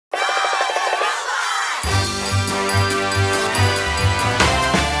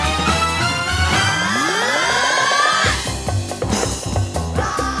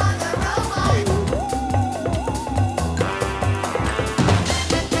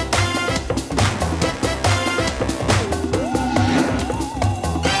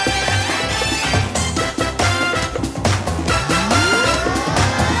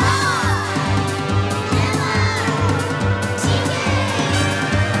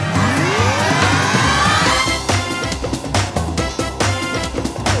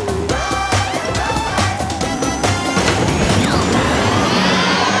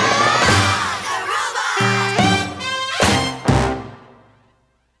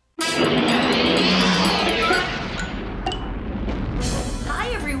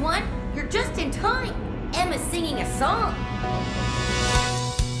song.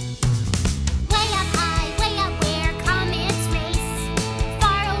 Way up where comets race,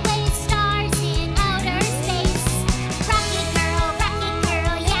 far away stars in outer space. Rocket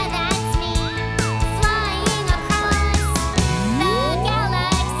girl, yeah, that's me, flying across the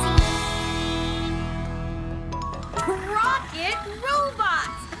galaxy. Rocket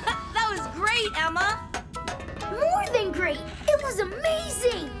robots! That was great, Emma! More than great! It was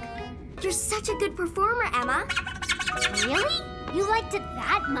amazing! You're such a good performer, Emma. Really? You liked it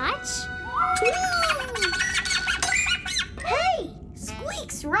that much? Hey!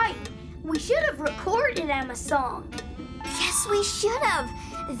 Squeak's right. We should have recorded Emma's song. Yes, we should have.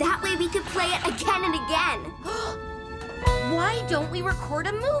 That way we could play it again and again. Why don't we record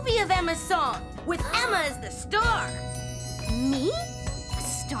a movie of Emma's song with Emma as the star? Me? A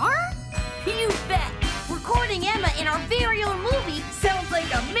star? You bet! Recording Emma in our very own movie sounds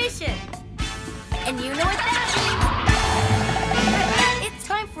like a mission. And you know what that means? It's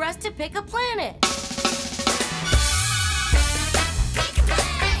time for us to pick a planet.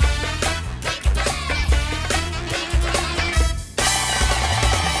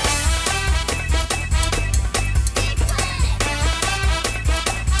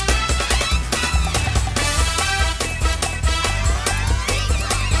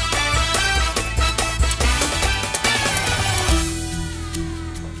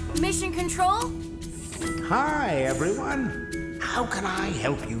 Mission Control? Hi, everyone. How can I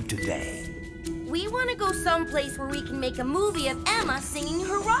help you today? We want to go someplace where we can make a movie of Emma singing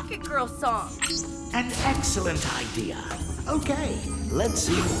her Rocket Girl song. An excellent idea. Okay, let's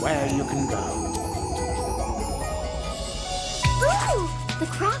see where you can go. Ooh! The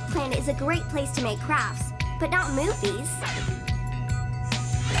craft planet is a great place to make crafts, but not movies.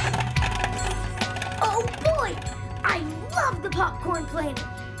 Oh boy! I love the popcorn planet.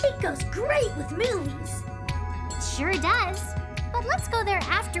 It goes great with movies. It sure does. But let's go there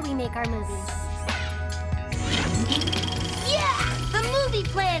after we make our movies. Yeah! The movie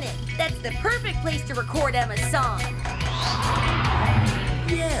planet! That's the perfect place to record Emma's song.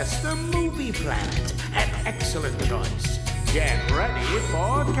 Yes, the movie planet. An excellent choice. Get ready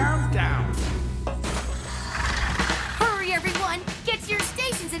for countdown. Hurry, everyone! Get to your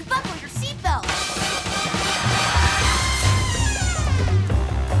stations and buckle your seatbelts!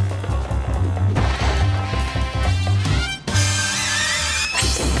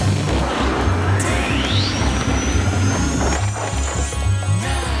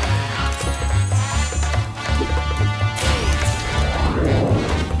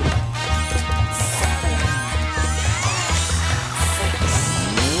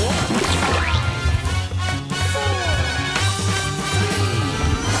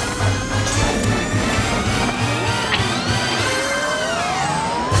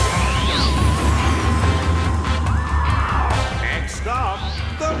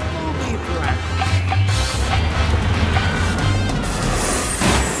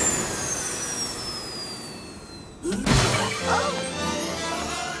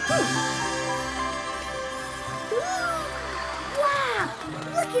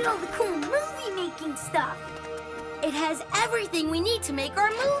 It has everything we need to make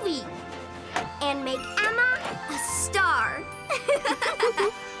our movie. And make Emma a star.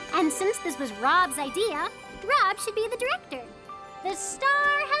 And since this was Rob's idea, Rob should be the director. The star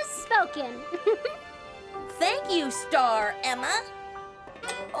has spoken. Thank you, Star Emma.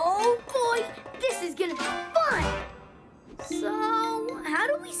 Oh boy, this is gonna be fun. So, how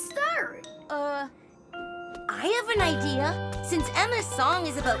do we start? I have an idea. Since Emma's song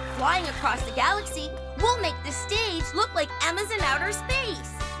is about flying across the galaxy, we'll make the stage look like Emma's in outer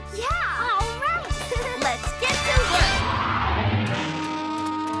space. Yeah, all right. Let's get to work.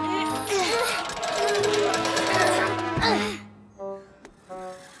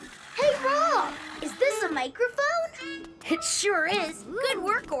 Hey, Rob, is this a microphone? It sure is. Good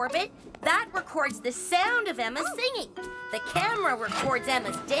work, Orbit. That records the sound of Emma singing. The camera records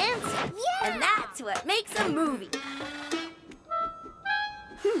Emma's dancing. Yeah. And that's what makes a movie.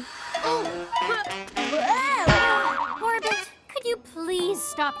 Orbit, could you please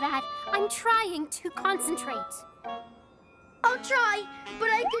stop that? I'm trying to concentrate. I'll try, but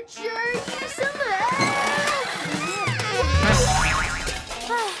I could sure use some help.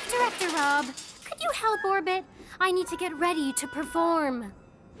 Director Rob, could you help Orbit? I need to get ready to perform.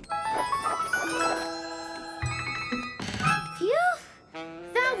 Phew,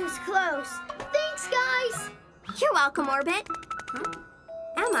 that was close. Thanks, guys. You're welcome, Orbit.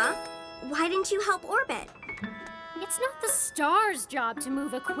 Emma, why didn't you help Orbit? It's not the star's job to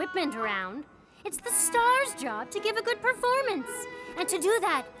move equipment around. It's the star's job to give a good performance. And to do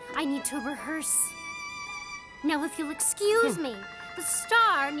that, I need to rehearse. Now, if you'll excuse me, the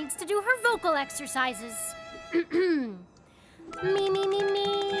star needs to do her vocal exercises. Me, me, me, me.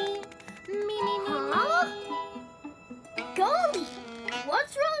 Me, me, me, Huh? Golly,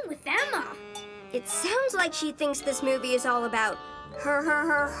 what's wrong with Emma? It sounds like she thinks this movie is all about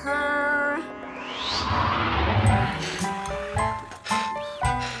her.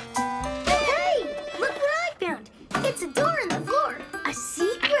 Hey, look what I found. It's a door in the floor. A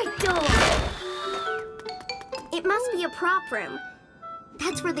secret door. It must be a prop room.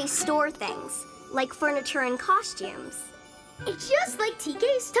 That's where they store things, like furniture and costumes. It's just like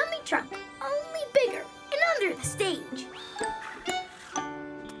TK's tummy trunk, only bigger and under the stage.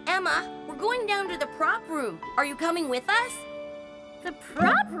 Emma, we're going down to the prop room. Are you coming with us? The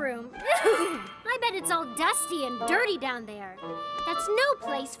prop room? I bet it's all dusty and dirty down there. That's no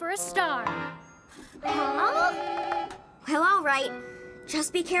place for a star. Huh? Well, all right.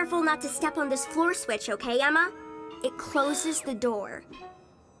 Just be careful not to step on this floor switch, okay, Emma? It closes the door.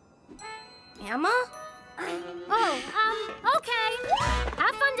 Emma? Okay.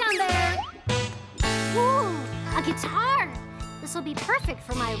 Have fun down there. Ooh, a guitar. This will be perfect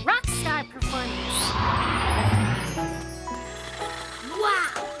for my rock star performance.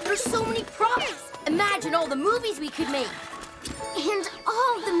 Wow, there's so many props. Imagine all the movies we could make. And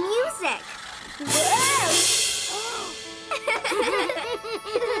all the music.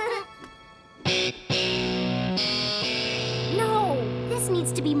 No, this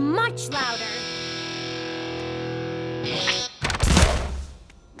needs to be much louder.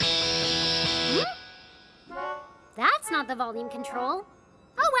 That's not the volume control.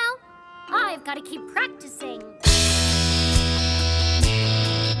 Oh well, I've got to keep practicing.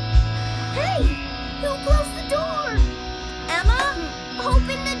 Hey, who closed the door? Emma?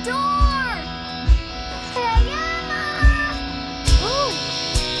 Open the door! Hey, Emma! Ooh.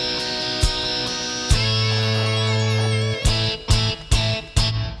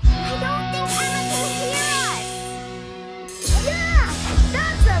 I don't think Emma can hear us. Yeah,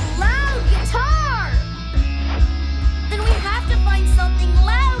 that's a loud guitar! Then we have to find something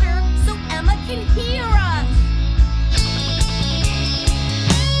louder so Emma can hear us.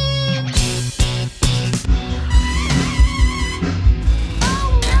 Oh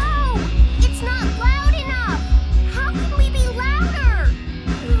no! It's not loud enough! How can we be louder?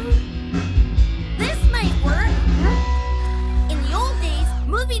 This might work. In the old days,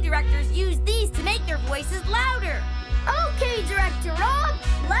 movie directors used these to make their voices louder. Okay, Director Rob,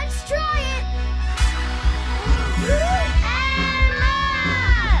 let's try it!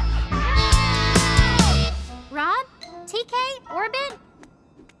 Rob? TK? Orbit?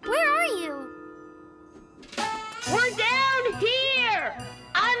 Where are you? We're down here,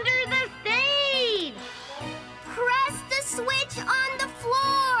 under the stage. Press the switch on the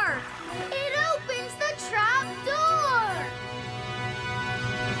floor! It opens the trap door!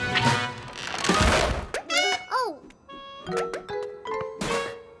 Oh.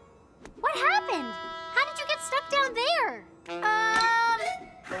 What happened? How did you get stuck down there?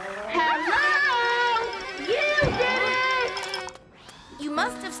 Hello? You did it! You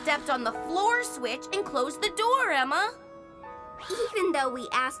must have stepped on the floor switch and closed the door, Emma. Even though we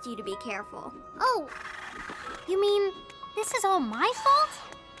asked you to be careful. Oh, you mean this is all my fault?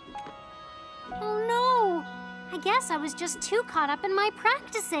 Oh no, I guess I was just too caught up in my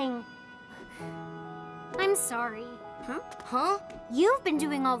practicing. I'm sorry. Huh? You've been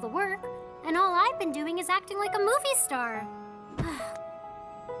doing all the work, and all I've been doing is acting like a movie star.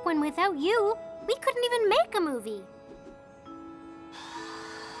 When without you, we couldn't even make a movie.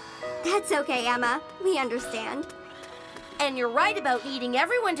 That's okay, Emma. We understand. And you're right about needing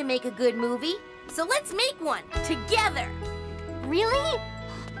everyone to make a good movie. So let's make one together. Really?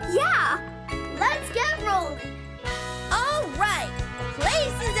 Yeah! Let's get rolling! All right,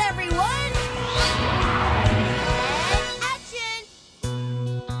 places, everyone. And action.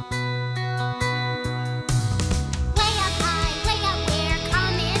 Way up high, way up where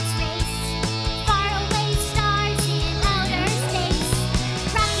comets race. Far away stars in outer space.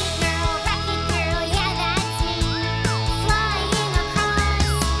 Rocket girl, yeah that's me. Flying across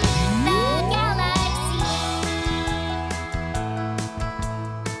the galaxy.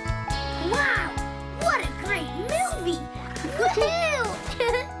 Wow, what a great movie! Woohoo!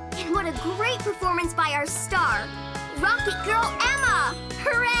 And what a great performance by our star, Rocket Girl Emma!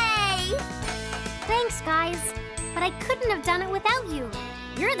 Hooray! Thanks, guys. But I couldn't have done it without you.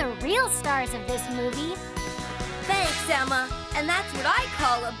 You're the real stars of this movie. Thanks, Emma. And that's what I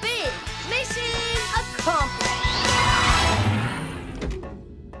call a big mission accomplished.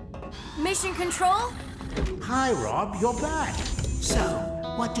 Mission control? Hi, Rob, you're back. So,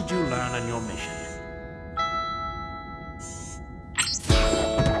 what did you learn on your mission?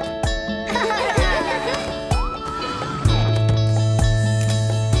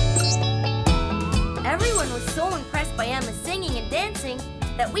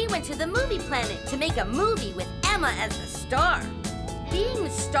 that we went to the movie planet to make a movie with Emma as the star. Being the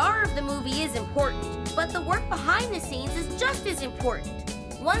star of the movie is important, but the work behind the scenes is just as important.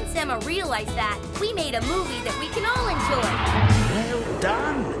 Once Emma realized that, we made a movie that we can all enjoy. Well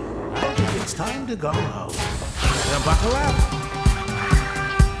done. I think it's time to go home. Better buckle up.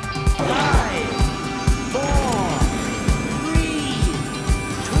 5,